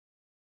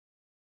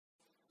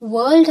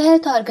World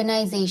health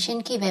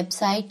organisation की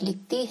website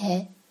लिखती है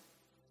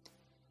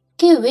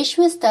कि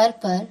विश्व स्तर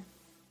पर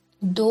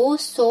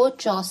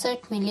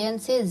 264 मिलियन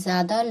से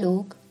ज्यादा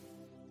लोग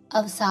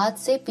अवसाद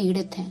से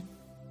पीड़ित हैं।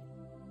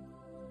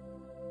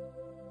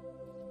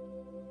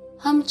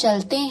 हम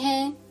चलते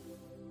हैं,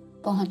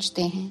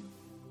 पहुंचते हैं,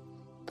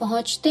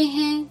 पहुंचते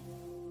हैं,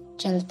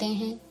 चलते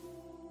हैं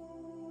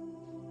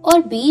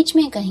और बीच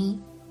में कहीं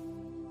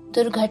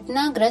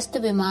दुर्घटनाग्रस्त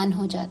विमान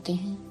हो जाते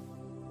हैं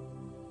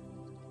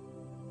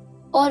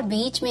और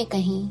बीच में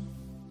कहीं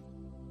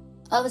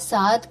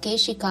अवसाद के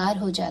शिकार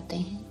हो जाते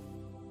हैं।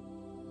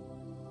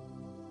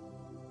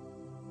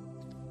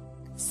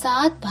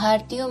 7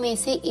 भारतीयों में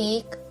से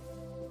एक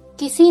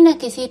किसी न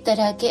किसी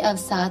तरह के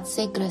अवसाद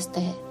से ग्रस्त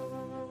है,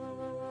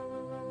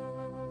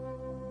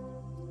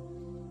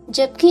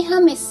 जबकि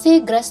हम इससे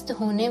ग्रस्त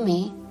होने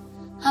में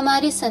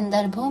हमारे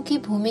संदर्भों की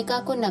भूमिका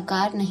को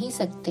नकार नहीं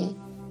सकते।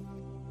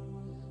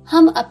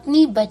 हम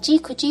अपनी बची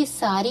खुची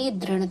सारी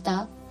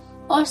दृढ़ता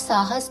और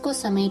साहस को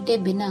समेटे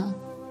बिना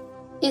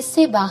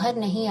इससे बाहर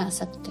नहीं आ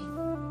सकते।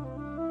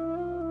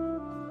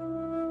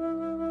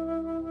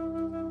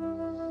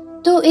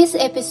 तो इस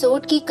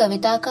एपिसोड की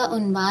कविता का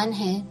उन्वान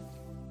है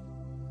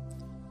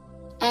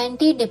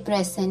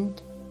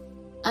एंटीडिप्रेसेंट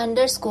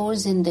 _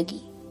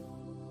 जिंदगी,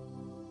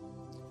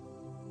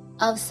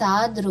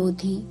 अवसाद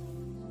रोधी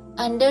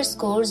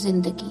 _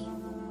 जिंदगी।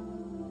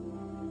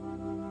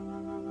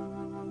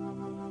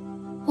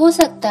 हो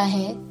सकता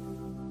है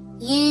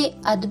ये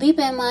अदबी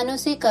पैमानों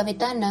से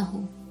कविता न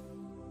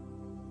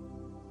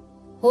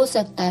हो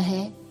सकता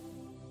है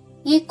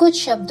ये कुछ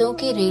शब्दों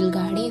की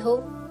रेलगाड़ी हो,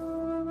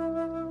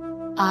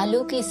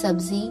 आलू की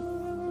सब्जी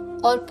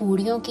और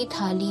पूड़ियों की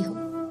थाली हो।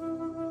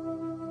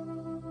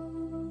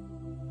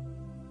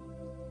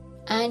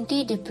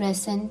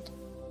 एंटीडिप्रेसेंट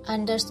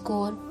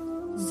 _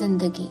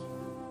 जिंदगी।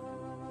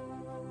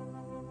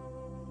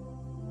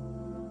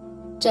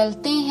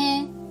 चलते हैं,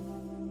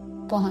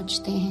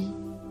 पहुंचते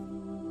हैं,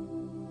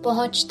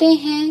 पहुंचते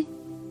हैं,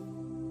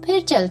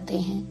 फिर चलते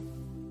हैं,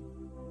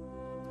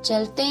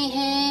 चलते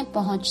हैं,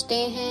 पहुंचते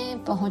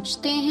हैं,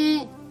 पहुंचते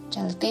हैं,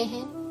 चलते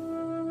हैं,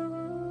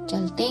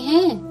 चलते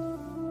हैं,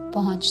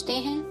 पहुंचते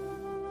हैं।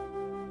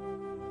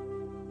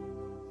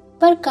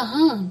 पर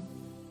कहां?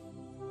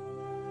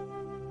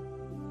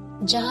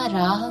 जहां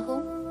राह हो।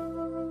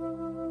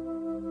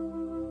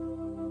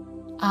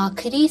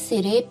 आखिरी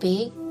सिरे पे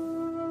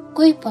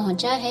कोई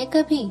पहुंचा है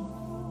कभी?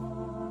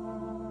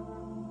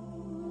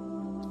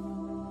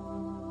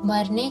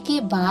 मरने के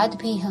बाद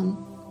भी हम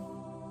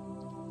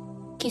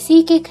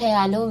किसी के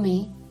ख्यालों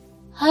में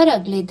हर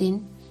अगले दिन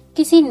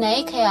किसी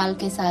नए ख्याल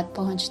के साथ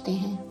पहुंचते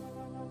हैं।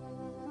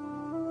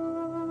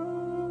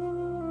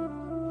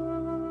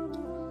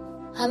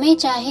 हमें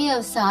चाहे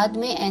अवसाद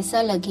में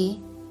ऐसा लगे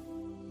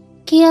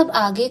कि अब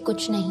आगे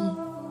कुछ नहीं,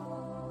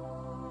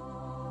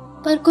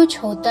 पर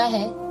कुछ होता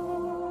है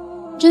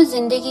जो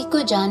जिंदगी को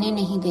जाने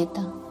नहीं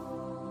देता।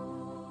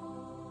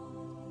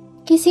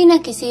 किसी न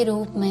किसी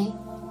रूप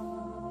में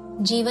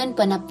जीवन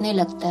पनपने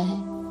लगता है,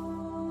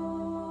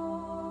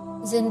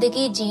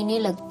 जिंदगी जीने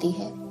लगती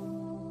है।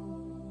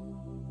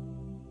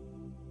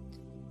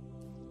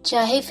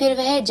 चाहे फिर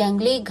वह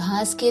जंगली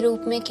घास के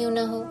रूप में क्यों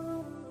न हो,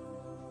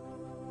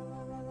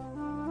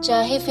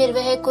 चाहे फिर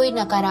वह कोई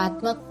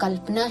नकारात्मक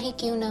कल्पना ही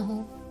क्यों न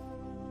हो,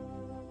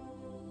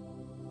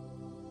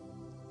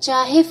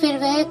 चाहे फिर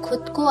वह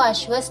खुद को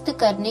आश्वस्त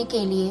करने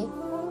के लिए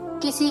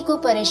किसी को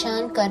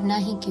परेशान करना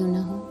ही क्यों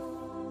न हो।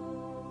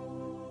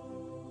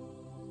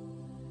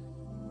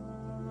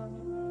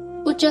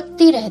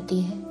 उचकती रहती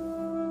है,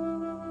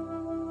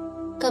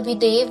 कभी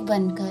देव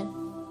बनकर,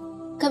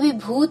 कभी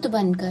भूत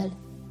बनकर,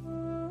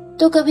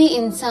 तो कभी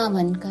इंसान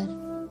बनकर।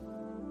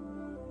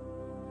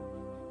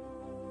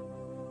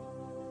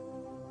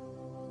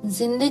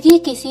 जिंदगी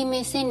किसी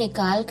में से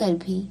निकाल कर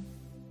भी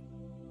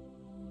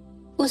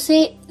उसे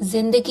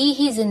जिंदगी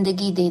ही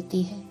जिंदगी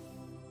देती है।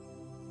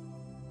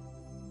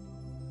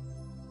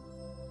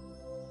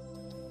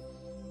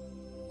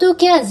 तो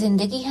क्या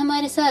जिंदगी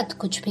हमारे साथ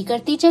कुछ भी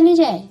करती चली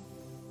जाए?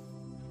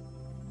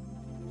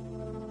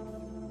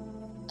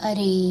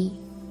 अरे,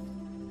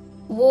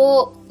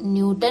 वो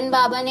न्यूटन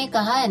बाबा ने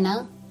कहा है ना,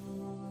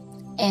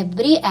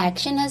 every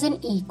action has an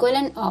equal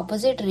and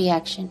opposite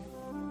reaction,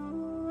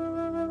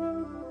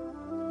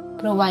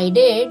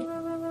 provided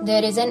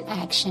there is an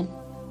action.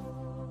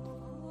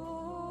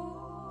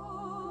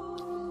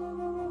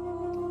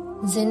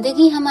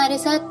 जिंदगी हमारे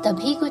साथ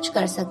तभी कुछ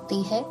कर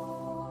सकती है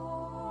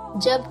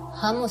जब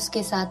हम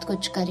उसके साथ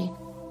कुछ करें।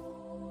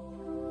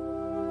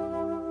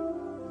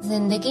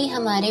 जिंदगी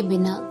हमारे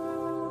बिना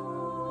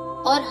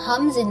और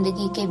हम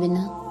जिंदगी के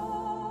बिना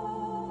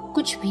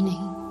कुछ भी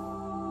नहीं।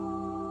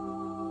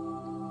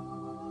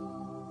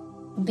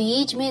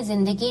 बीज में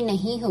जिंदगी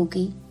नहीं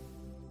होगी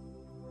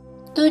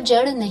तो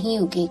जड़ नहीं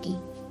उगेगी,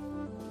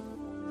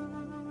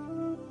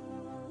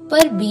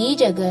 पर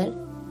बीज अगर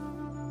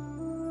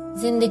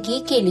जिंदगी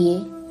के लिए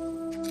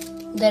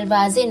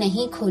दरवाजे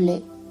नहीं खोले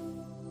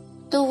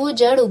तो वो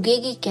जड़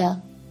उगेगी क्या?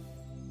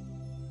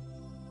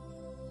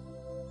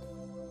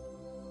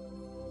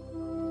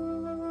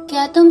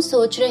 क्या तुम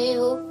सोच रहे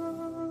हो,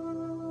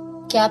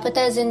 क्या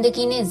पता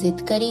जिंदगी ने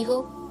जिद करी हो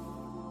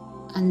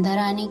अंदर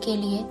आने के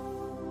लिए?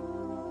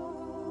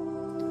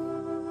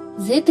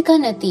 जिद का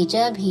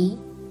नतीजा भी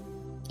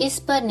इस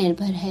पर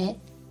निर्भर है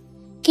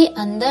कि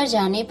अंदर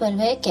जाने पर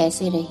वह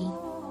कैसे रही।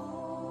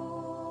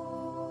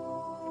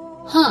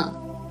 हाँ,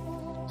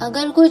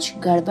 अगर कुछ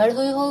गड़बड़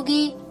हुई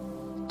होगी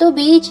तो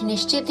बीज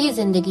निश्चित ही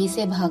जिंदगी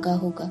से भागा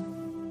होगा,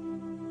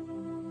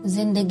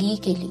 जिंदगी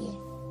के लिए।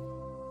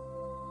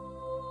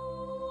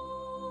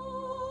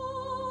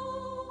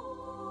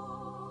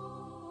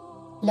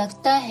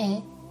 लगता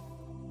है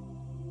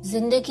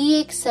जिंदगी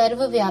एक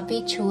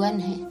सर्वव्यापी छुअन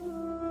है,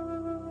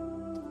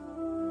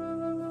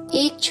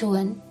 एक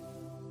छुअन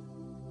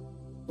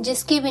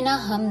जिसके बिना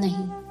हम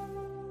नहीं।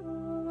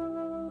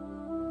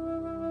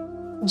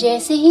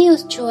 जैसे ही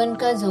उस छुअन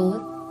का जोर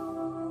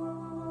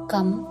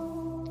कम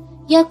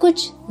या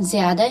कुछ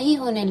ज्यादा ही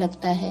होने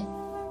लगता है,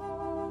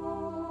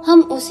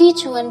 हम उसी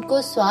छुअन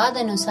को स्वाद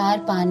अनुसार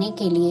पाने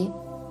के लिए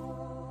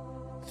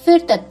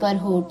फिर तत्पर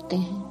हो उठते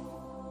हैं,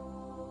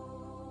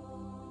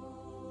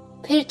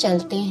 फिर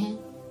चलते हैं,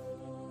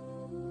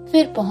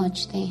 फिर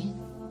पहुंचते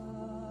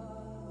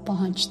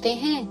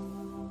हैं,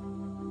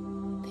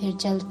 फिर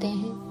चलते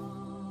हैं।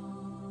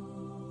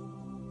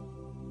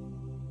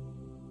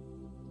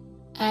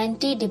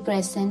 एंटी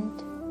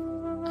डिप्रेसेंट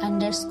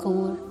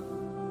 _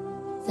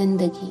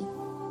 जिंदगी।